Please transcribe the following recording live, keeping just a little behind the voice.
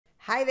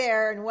Hi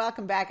there, and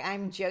welcome back.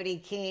 I'm Jody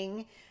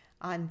King.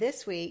 On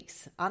this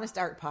week's Honest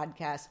Art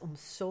Podcast, I'm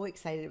so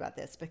excited about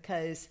this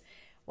because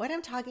what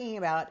I'm talking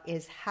about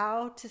is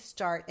how to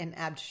start an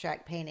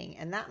abstract painting.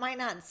 And that might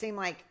not seem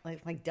like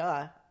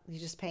duh, you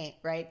just paint,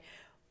 right?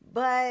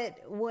 But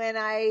when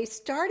I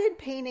started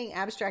painting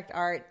abstract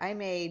art, I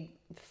made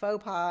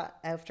faux pas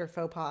after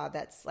faux pas.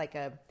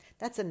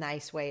 That's a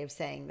nice way of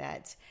saying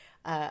that.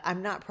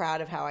 I'm not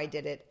proud of how I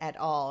did it at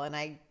all. And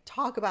I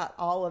talk about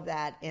all of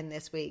that in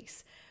this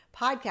week's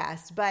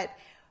podcast. But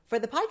for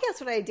the podcast,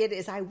 what I did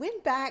is I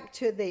went back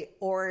to the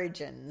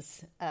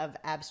origins of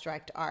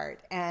abstract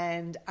art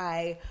and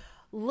I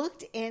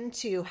looked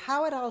into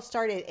how it all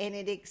started, and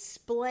it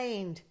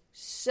explained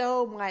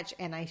so much,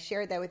 and I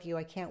shared that with you.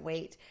 I can't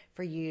wait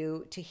for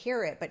you to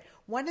hear it. But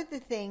one of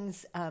the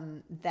things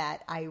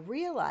that I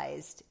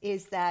realized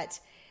is that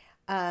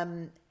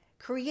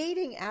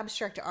creating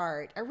abstract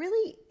art, or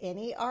really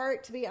any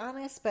art to be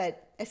honest,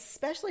 but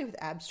especially with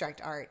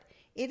abstract art,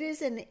 it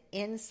is an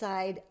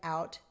inside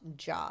out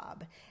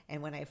job.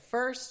 And when I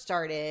first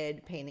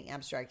started painting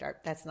abstract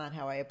art, that's not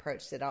how I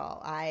approached it all.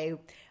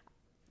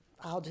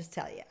 I'll just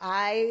tell you,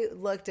 I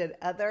looked at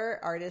other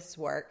artists'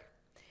 work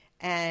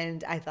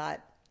and I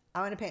thought,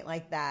 I want to paint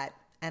like that.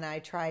 And I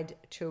tried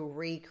to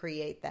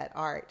recreate that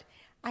art.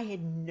 I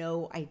had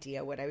no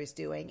idea what I was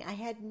doing. I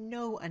had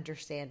no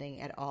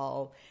understanding at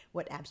all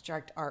what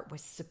abstract art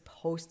was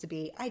supposed to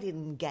be. I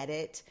didn't get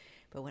it.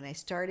 But when I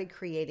started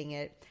creating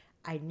it,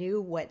 I knew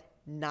what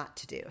not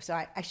to do. So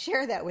I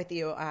share that with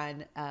you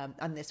on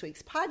this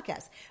week's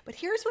podcast. But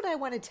here's what I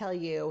want to tell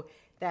you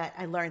that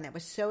I learned that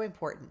was so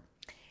important.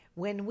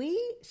 When we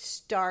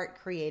start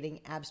creating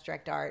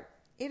abstract art,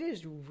 it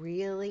is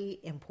really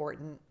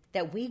important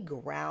that we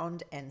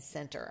ground and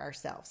center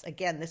ourselves.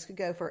 Again, this could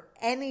go for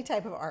any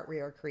type of art we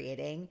are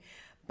creating,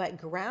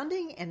 but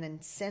grounding and then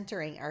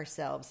centering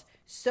ourselves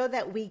so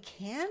that we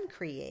can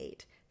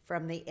create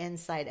from the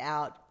inside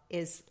out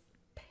is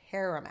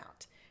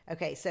paramount.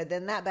 Okay, so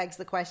then that begs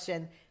the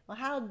question, well,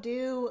 how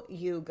do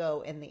you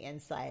go in the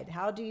inside?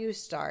 How do you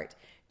start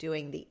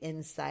doing the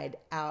inside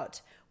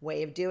out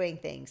way of doing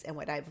things? And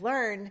what I've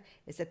learned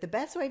is that the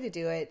best way to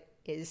do it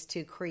is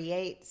to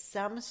create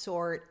some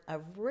sort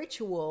of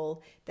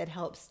ritual that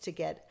helps to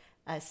get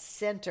us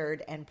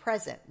centered and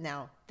present.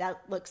 Now,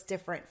 that looks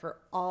different for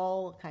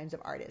all kinds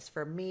of artists.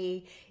 For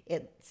me,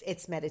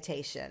 it's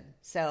meditation.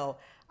 So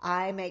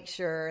I make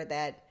sure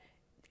that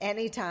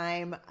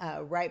anytime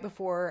right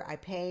before I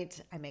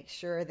paint, I make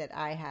sure that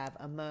I have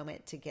a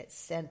moment to get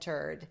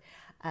centered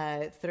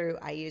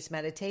I use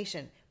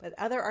meditation. But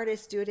other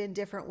artists do it in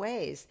different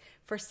ways.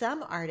 For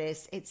some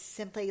artists, it's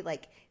simply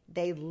like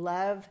they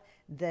love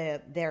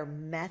their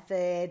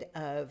method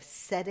of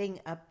setting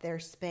up their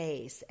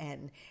space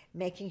and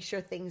making sure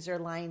things are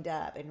lined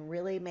up and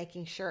really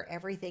making sure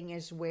everything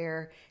is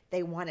where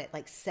they want it.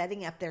 Like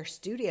setting up their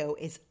studio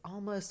is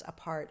almost a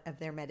part of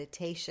their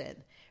meditation,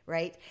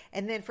 right?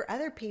 And then for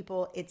other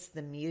people, it's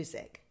the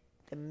music.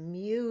 The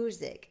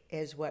music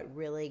is what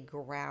really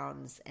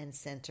grounds and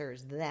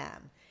centers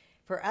them.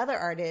 For other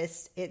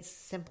artists, it's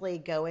simply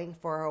going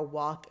for a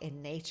walk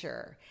in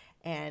nature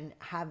and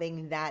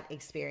having that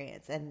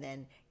experience and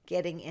then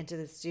getting into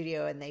the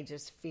studio and they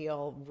just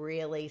feel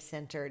really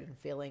centered and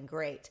feeling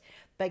great.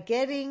 But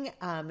getting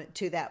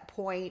to that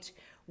point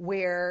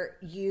where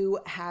you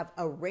have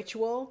a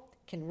ritual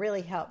can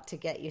really help to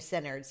get you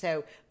centered.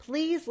 So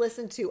please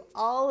listen to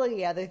all of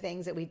the other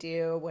things that we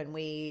do when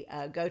we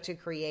go to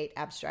create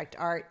abstract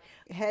art.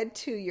 Head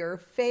to your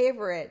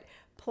favorite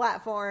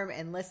platform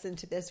and listen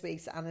to this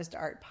week's Honest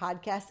Art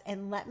Podcast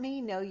and let me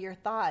know your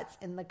thoughts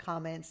in the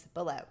comments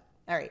below.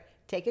 All right,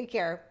 take good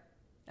care.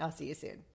 I'll see you soon.